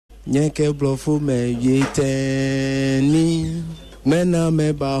Nyeke blofu me yeteni. Mena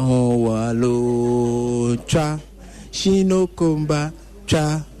me baho walo cha. Shino kumba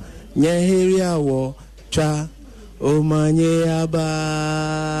cha. Nyehiria wo cha. Omanye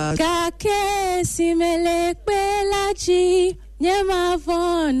aba. Kake simele pelachi. Nyema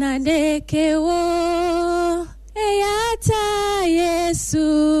vona dekewo. Eyata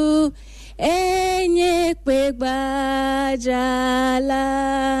Yesu. Enye kwebajala.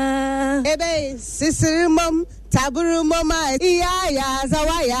 Ebe sisirimum taburumoma iya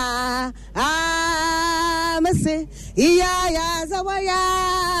zawaya. Mese iya zawaya.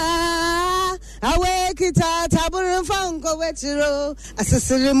 Awekita taburum fango wechiro.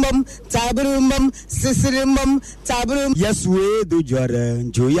 Sisirimum taburumum sisirimum taburum. Yes we do jore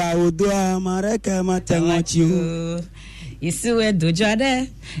joya odua maraka matangachiu. Isuwe dujade,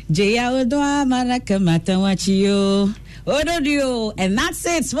 Jaya Odoa Maraka Matawachio. Ododio, and that's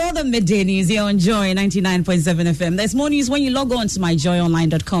it for the midday news here on Joy 99.7 FM. There's more news when you log on to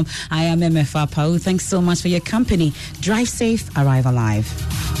myjoyonline.com. I am MFR Pau. Thanks so much for your company. Drive safe, arrive alive.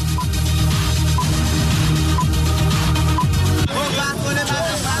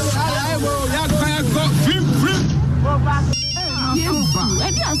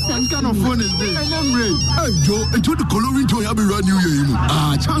 What kind of phone is this? Hey, Joe, enjoy the coloring to have a run new year.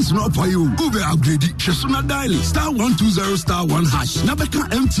 Chance not for you. Go be upgraded. Shasuna dial *120*1#. Nabeka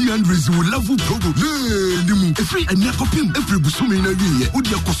MTN will level program. Free and Yakopim, every Busumi in a year. Would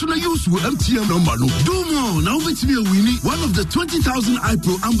your Kosuna use with MTN number? Do more. Now it's me a winnie. One of the 20,000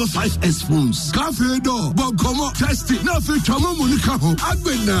 iPro Amber 5S phones. Cafe door. Bob, come on. Test it. Now for Chama Monica.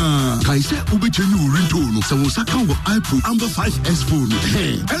 Agbena. Kaise Ubechenu Rintono. Samosaka iPro Amber 5S phone.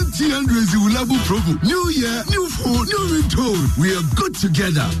 MTN will level program. New year, new phone, new ringtone. We are good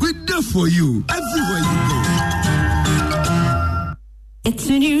together. We're there for you everywhere you go. It's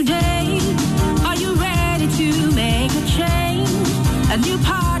a new day. Are you ready to make a change? A new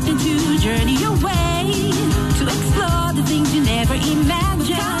partner to journey your way, to explore the things you never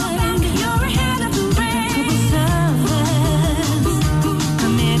imagined. You're ahead of the race.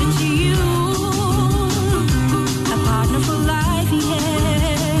 Committed to you. A partner for life, yeah.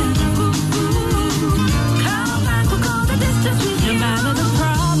 No matter the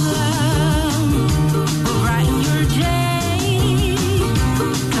problem, we'll brighten your day,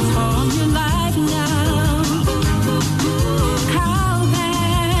 transform your life now.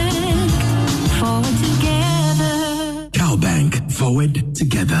 Cowbank, forward together. Cowbank, forward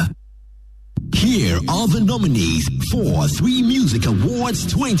together. Here are the nominees for 3 Music Awards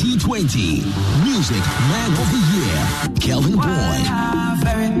 2020. Music Man of the Year, Kelvin Boyd.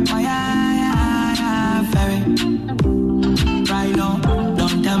 Right now,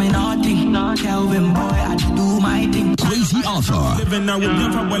 don't tell me nothing. Kelvin Boy, I do my thing. Crazy Arthur. Living now with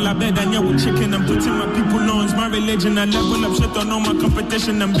never well I bed and yeah with chicken. I'm putting my people on my religion. I level up shit on all my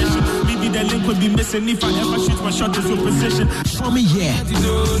competition ambition. Maybe that link would be missing if I ever shoot my shot to position. From a year.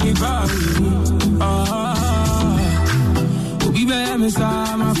 We better miss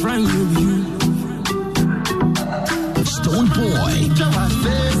my friend you. Stone Boy.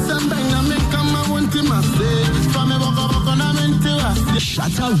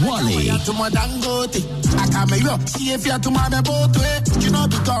 Shatta Wale. I come here, see if you're to my boat way. You know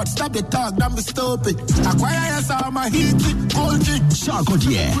the God, stop the talk, don't be stupid. Acquire yourself my heat, cold chick.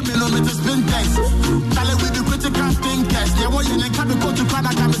 Sarkodie. Kilometers spin test. Tell it with the critical thing test. Yeah, what you need to go to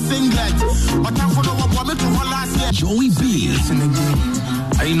Canada, I'm a singlet. But I'm for the one to hold last year. Joey B. Listen again,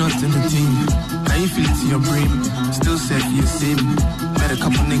 are you not entertained? Now you feel it to your brain. Still safe, you're same. Met a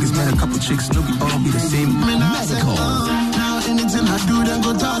couple niggas, met a couple chicks, no we all be the same. Medical. Anything I do, then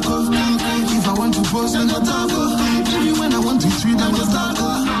go talk of. If I want to post, then go talk of. Maybe when I want to tweet, then go talk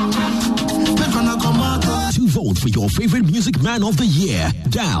of. To vote for your favorite Music Man of the Year,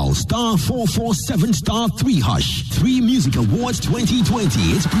 dial *447*3#. 3 Music Awards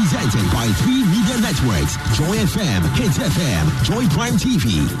 2020 is presented by 3 media networks: Joy FM, Hits FM, Joy Prime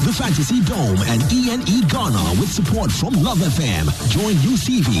TV, The Fantasy Dome, and ENE Ghana, with support from Love FM, Joy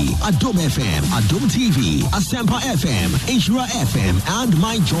UCV, Adobe FM, Adobe TV, Asempa FM, Insura FM, and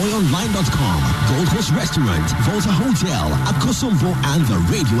myjoyonline.com. Gold Coast Restaurant, Volta Hotel, Akosombo, and the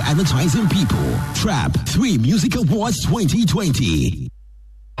Radio Advertising People. Trap 3 Music Awards 2020.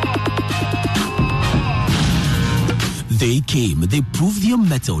 They came, they proved their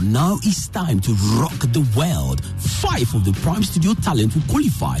mettle. Now it's time to rock the world. 5 of the Prime Studio talent will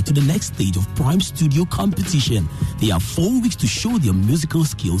qualify to the next stage of Prime Studio competition. They have 4 weeks to show their musical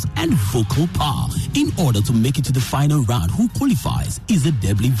skills and vocal power. In order to make it to the final round, who qualifies is the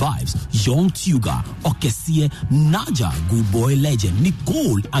Deadly Vibes, Young Tuga, Okesie, Naja, Good Boy Legend,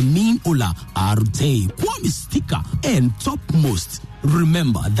 Nicole, Amin Ola, Arte, Kwame Sticker, and topmost.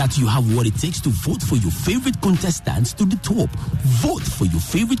 Remember that you have what it takes to vote for your favorite contestants to the top. Vote for your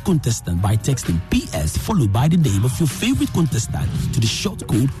favorite contestant by texting PS followed by the name of your favorite contestant to the short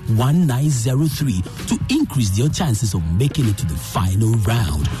code 1903 to increase your chances of making it to the final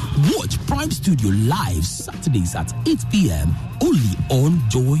round. Watch Prime Studio live Saturdays at 8 p.m. only on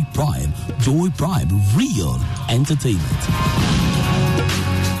Joy Prime. Joy Prime, real entertainment.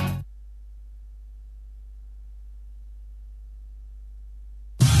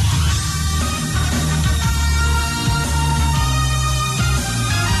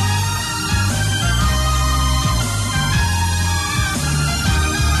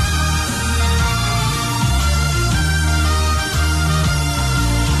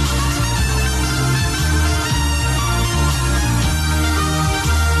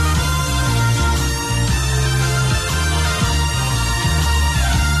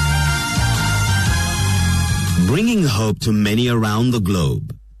 Bringing hope to many around the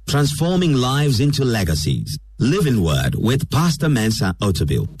globe, transforming lives into legacies. Living Word with Pastor Mensa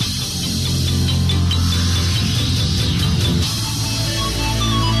Otabil.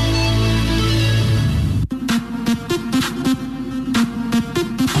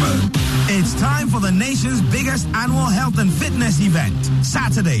 It's time for the nation's biggest annual health and fitness event.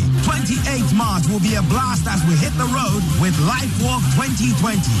 Saturday, 28th March will be a blast as we hit the road with Life Walk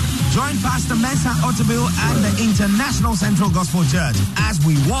 2020. Join Pastor Mensa Otabil and the International Central Gospel Church as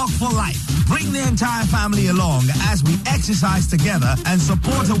we walk for life. Bring the entire family along as we exercise together and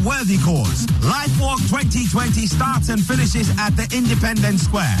support a worthy cause. Life Walk 2020 starts and finishes at the Independence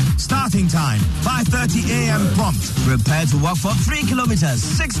Square. Starting time, 5:30 a.m. prompt. Prepare to walk for 3 kilometers,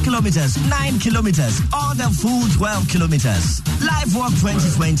 6 kilometers, 9 kilometers, or the full 12 kilometers. Life Walk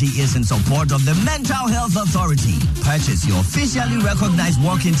 2020 is in support of the Mental Health Authority. Purchase your officially recognized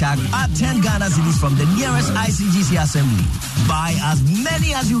walking tag at 10 Ghana cedis from the nearest ICGC assembly. Buy as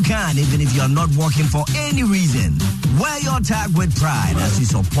many as you can, even if you are not walking for any reason. Wear your tag with pride as you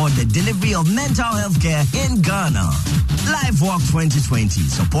support the delivery of mental health care in Ghana. Life Walk 2020,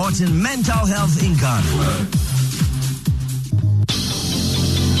 supporting mental health in Ghana.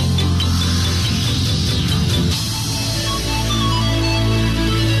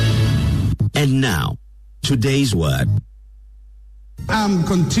 And now, today's word. I'm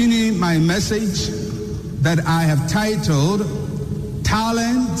continuing my message that I have titled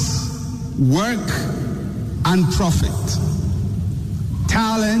Talents, Work, and Profit.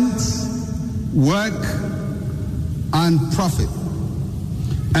 Talents, Work, and Profit.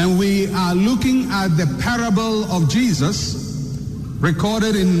 And we are looking at the parable of Jesus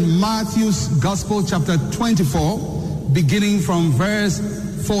recorded in Matthew's Gospel chapter 24, beginning from verse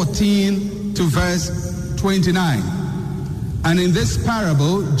 14 to verse 29. And in this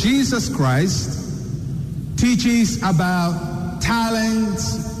parable, Jesus Christ teaches about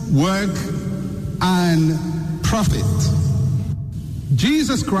talents, work, and profit.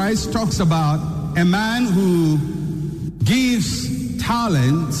 Jesus Christ talks about a man who gives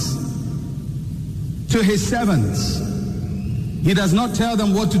talents to his servants. He does not tell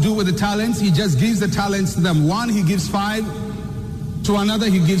them what to do with the talents. He just gives the talents to them. One, he gives 5. To another,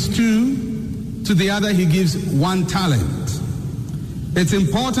 he gives 2. To the other, he gives 1 talent. It's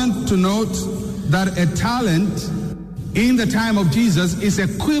important to note that a talent in the time of Jesus is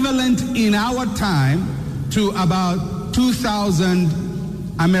equivalent in our time to about 2,000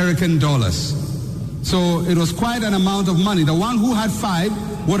 American dollars. So it was quite an amount of money. The one who had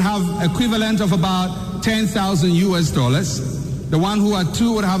 5 would have equivalent of about 10,000 US dollars. The one who had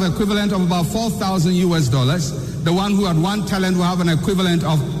 2 would have equivalent of about 4,000 US dollars. The one who had 1 talent would have an equivalent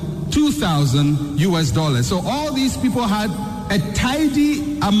of 2,000 US dollars. So all these people had a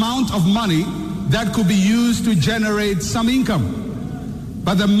tidy amount of money that could be used to generate some income.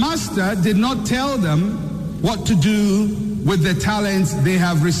 But the master did not tell them what to do with the talents they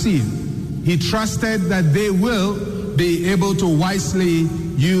have received. He trusted that they will be able to wisely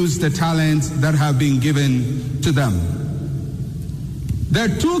use the talents that have been given to them. There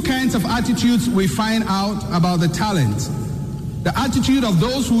are 2 kinds of attitudes we find out about the talents. The attitude of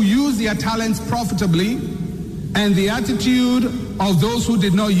those who use their talents profitably, and the attitude of those who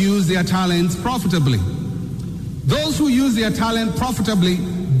did not use their talents profitably. Those who use their talent profitably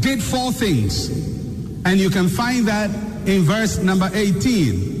did 4 things, and you can find that in verse number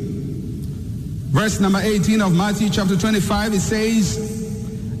 18. Verse number 18 of Matthew chapter 25, it says,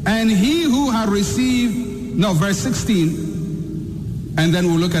 and he who had received, no, verse 16, and then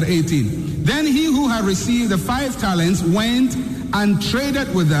we'll look at 18. Then he who had received the 5 talents went and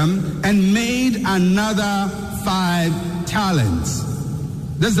traded with them and made another 5 talents.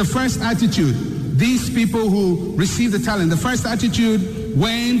 That's the first attitude. These people who received the talent, the first attitude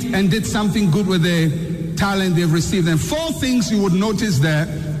went and did something good with the talent they've received. And 4 things you would notice there,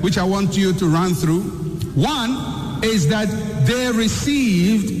 which I want you to run through. One is that they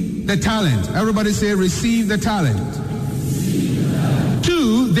received the talent. Everybody say, receive the talent.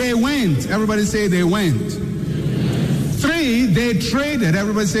 2, they went. Everybody say, they went. 3, they traded.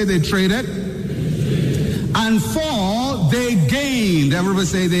 Everybody say, they traded. And 4, they gained. Everybody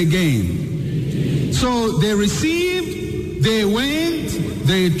say, they gained. So they received, they went,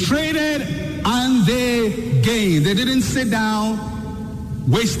 they traded, and they gained. They didn't sit down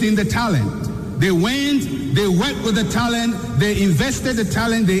wasting the talent. They went, they worked with the talent, they invested the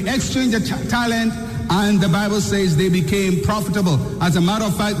talent, they exchanged the talent, and the Bible says they became profitable. As a matter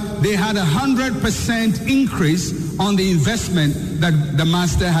of fact, they had 100% increase on the investment that the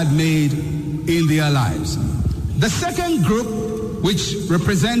master had made in their lives. The second group, which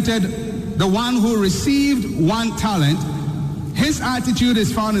represented the one who received 1 talent, his attitude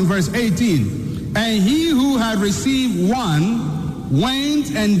is found in verse 18. And he who had received 1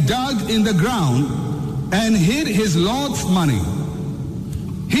 went and dug in the ground and hid his Lord's money.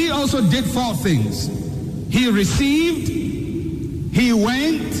 He also did 4 things. He received, he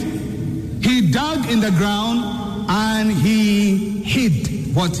went, he dug in the ground, and he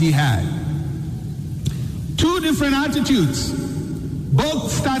hid what he had. 2 different attitudes.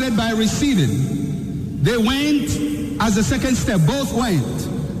 Both started by receiving. They went as the second step. Both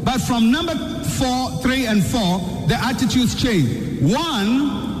went. But from number 4, 3, and 4, the attitudes changed.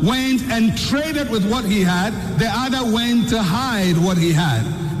 One went and traded with what he had. The other went to hide what he had.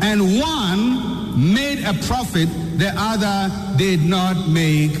 And one made a profit. The other did not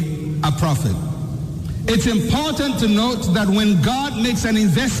make a profit. It's important to note that when God makes an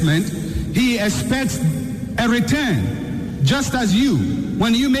investment, he expects a return. Just as you,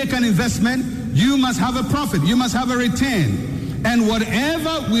 when you make an investment, you must have a profit. You must have a return. And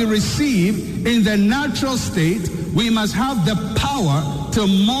whatever we receive in the natural state, we must have the power to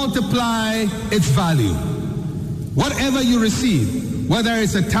multiply its value. Whatever you receive, whether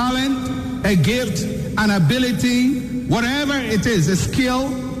it's a talent, a gift, an ability, whatever it is, a skill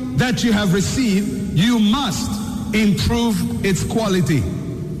that you have received, you must improve its quality.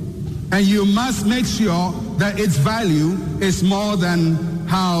 And you must make sure that its value is more than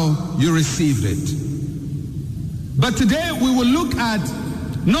how you received it. But today we will look at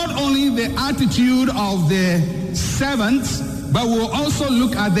not only the attitude of the servants, but we'll also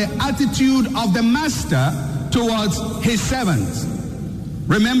look at the attitude of the master towards his servants.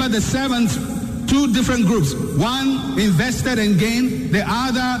 Remember, the servants, 2 different groups. One invested and gained, the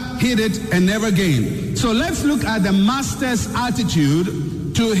other hid it and never gained. So let's look at the master's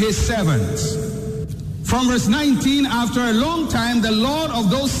attitude to his servants. From verse 19, after a long time, the Lord of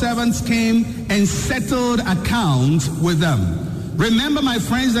those servants came and settled accounts with them. Remember, my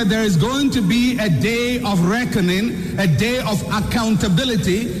friends, that there is going to be a day of reckoning, a day of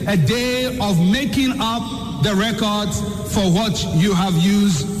accountability, a day of making up the records for what you have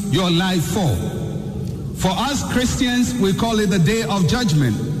used your life for. For us Christians, we call it the day of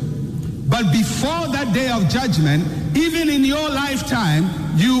judgment. But before that day of judgment, even in your lifetime,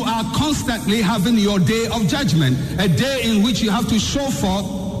 you are constantly having your day of judgment, a day in which you have to show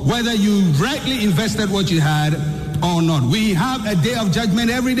forth whether you rightly invested what you had or not. We have a day of judgment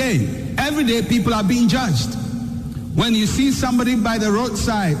every day. Every day people are being judged. When you see somebody by the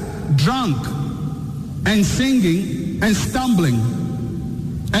roadside, drunk and singing and stumbling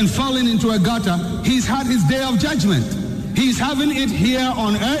and falling into a gutter, he's had his day of judgment. He's having it here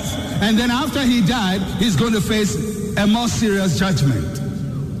on earth, and then after he died, he's going to face a more serious judgment.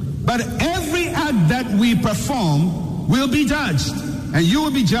 But every act that we perform will be judged. And you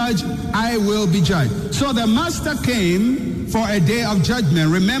will be judged, I will be judged. So the master came for a day of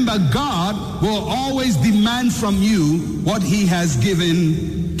judgment. Remember, God will always demand from you what he has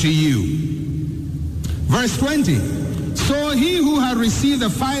given to you. Verse 20. So he who had received the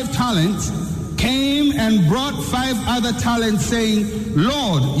 5 talents came and brought 5 other talents, saying,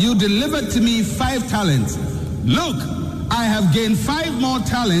 Lord, you delivered to me 5 talents. Look, I have gained 5 more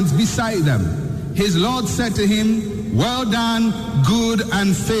talents beside them. His Lord said to him, well done, good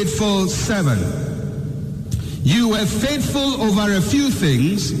and faithful servant. You were faithful over a few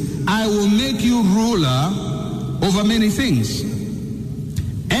things. I will make you ruler over many things.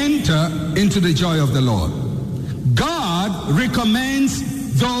 Enter into the joy of the Lord. God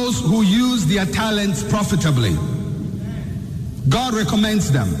recommends those who use their talents profitably. God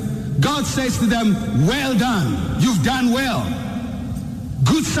recommends them. God says to them, well done, you've done well.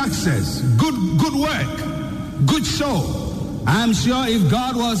 Good success, good work, good show. I'm sure if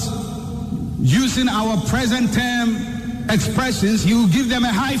God was using our present term expressions, he would give them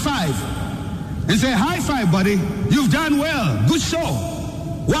a high five and say, high five, buddy, you've done well, good show.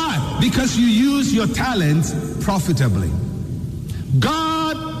 Why? Because you use your talents profitably.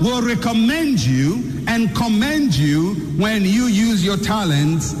 God will recommend you and commend you when you use your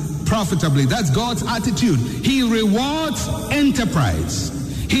talents profitably. That's God's attitude. He rewards enterprise.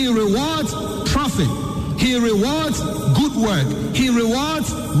 He rewards profit. He rewards good work. He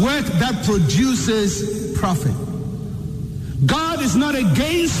rewards work that produces profit. God is not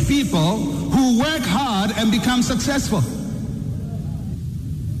against people who work hard and become successful.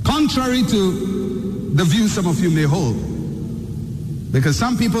 Contrary to the view some of you may hold. Because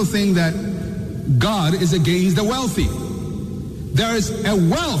some people think that God is against the wealthy. There is a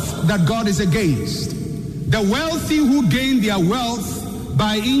wealth that God is against. The wealthy who gain their wealth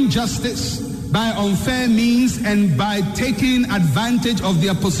by injustice, by unfair means, and by taking advantage of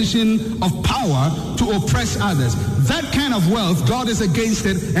their position of power to oppress others. That kind of wealth, God is against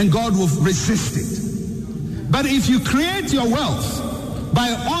it, and God will resist it. But if you create your wealth by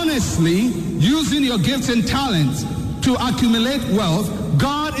honestly using your gifts and talents to accumulate wealth,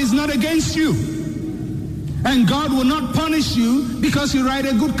 God is not against you. And God will not punish you because you ride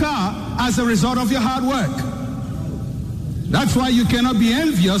a good car as a result of your hard work. That's why you cannot be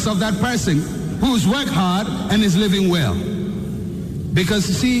envious of that person who's worked hard and is living well. Because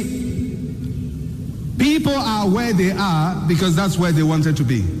you see, people are where they are because that's where they wanted to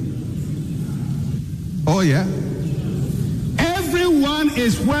be. Oh yeah? Everyone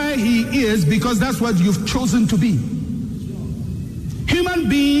is where he is because that's what you've chosen to be. Human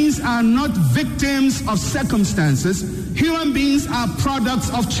beings are not victims of circumstances. Human beings are products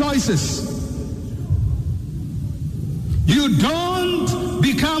of choices. You don't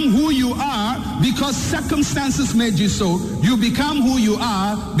become who you are because circumstances made you so. You become who you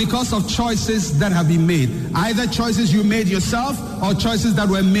are because of choices that have been made. Either choices you made yourself or choices that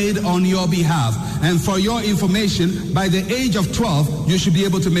were made on your behalf. And for your information, by the age of 12, you should be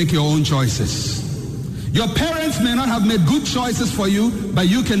able to make your own choices. Your parents may not have made good choices for you, but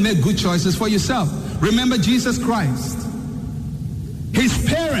you can make good choices for yourself. Remember Jesus Christ. His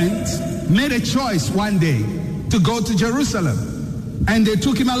parents made a choice one day to go to Jerusalem. And they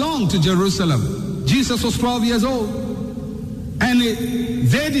took him along to Jerusalem. Jesus was 12 years old. And they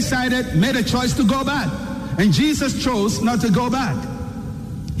made a choice to go back. And Jesus chose not to go back.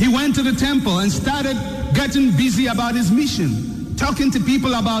 He went to the temple and started getting busy about his mission, talking to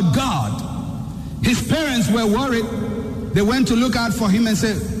people about God. His parents were worried. They went to look out for him and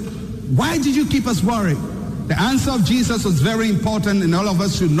said, why did you keep us worried? The answer of Jesus was very important, and all of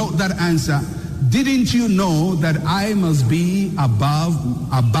us should note that answer. Didn't you know that I must be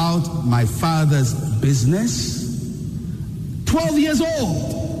about my Father's business? 12 years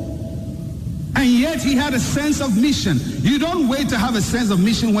old. And yet he had a sense of mission. You don't wait to have a sense of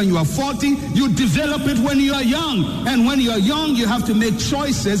mission when you are 40. You develop it when you are young. And when you are young, you have to make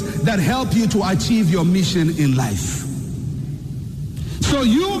choices that help you to achieve your mission in life. So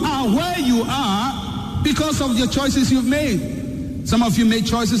you are where you are because of your choices you've made. Some of you made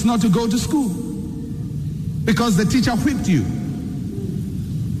choices not to go to school because the teacher whipped you.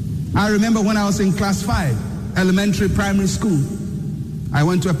 I remember when I was in class 5, elementary, primary school. I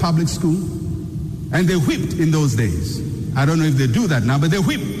went to a public school. And they whipped in those days. I don't know if they do that now, but they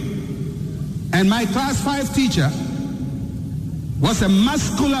whipped. And my class 5 teacher was a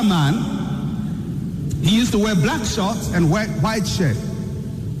muscular man. He used to wear black shorts and white shirt.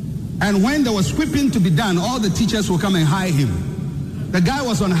 And when there was whipping to be done, all the teachers would come and hire him. The guy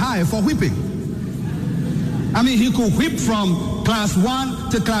was on hire for whipping. I mean, he could whip from class 1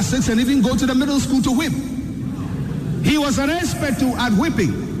 to class 6 and even go to the middle school to whip. He was an expert at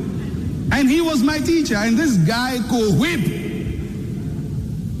whipping. And he was my teacher, and this guy could whip.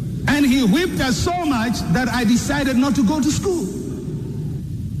 And he whipped us so much that I decided not to go to school.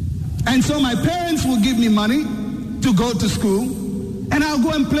 And so my parents would give me money to go to school, and I'll go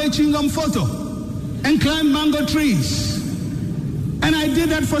and play chewing-gum photo and climb mango trees. And I did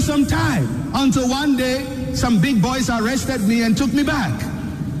that for some time, until one day some big boys arrested me and took me back.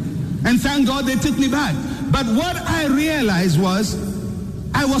 And thank God they took me back. But what I realized was,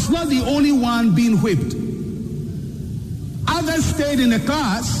 I was not the only one being whipped. Others stayed in the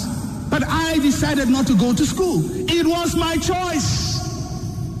class, but But I decided not to go to school. It was my choice.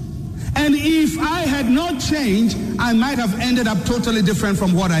 And if I had not changed, I might have ended up totally different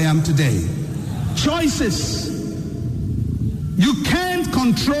from what I am today. Choices. You can't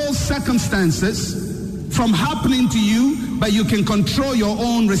control circumstances from happening to you, but you can control your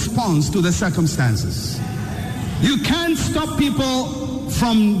own response to the circumstances. You can't stop people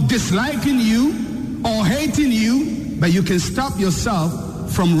from disliking you or hating you, but you can stop yourself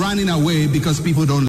from running away because people don't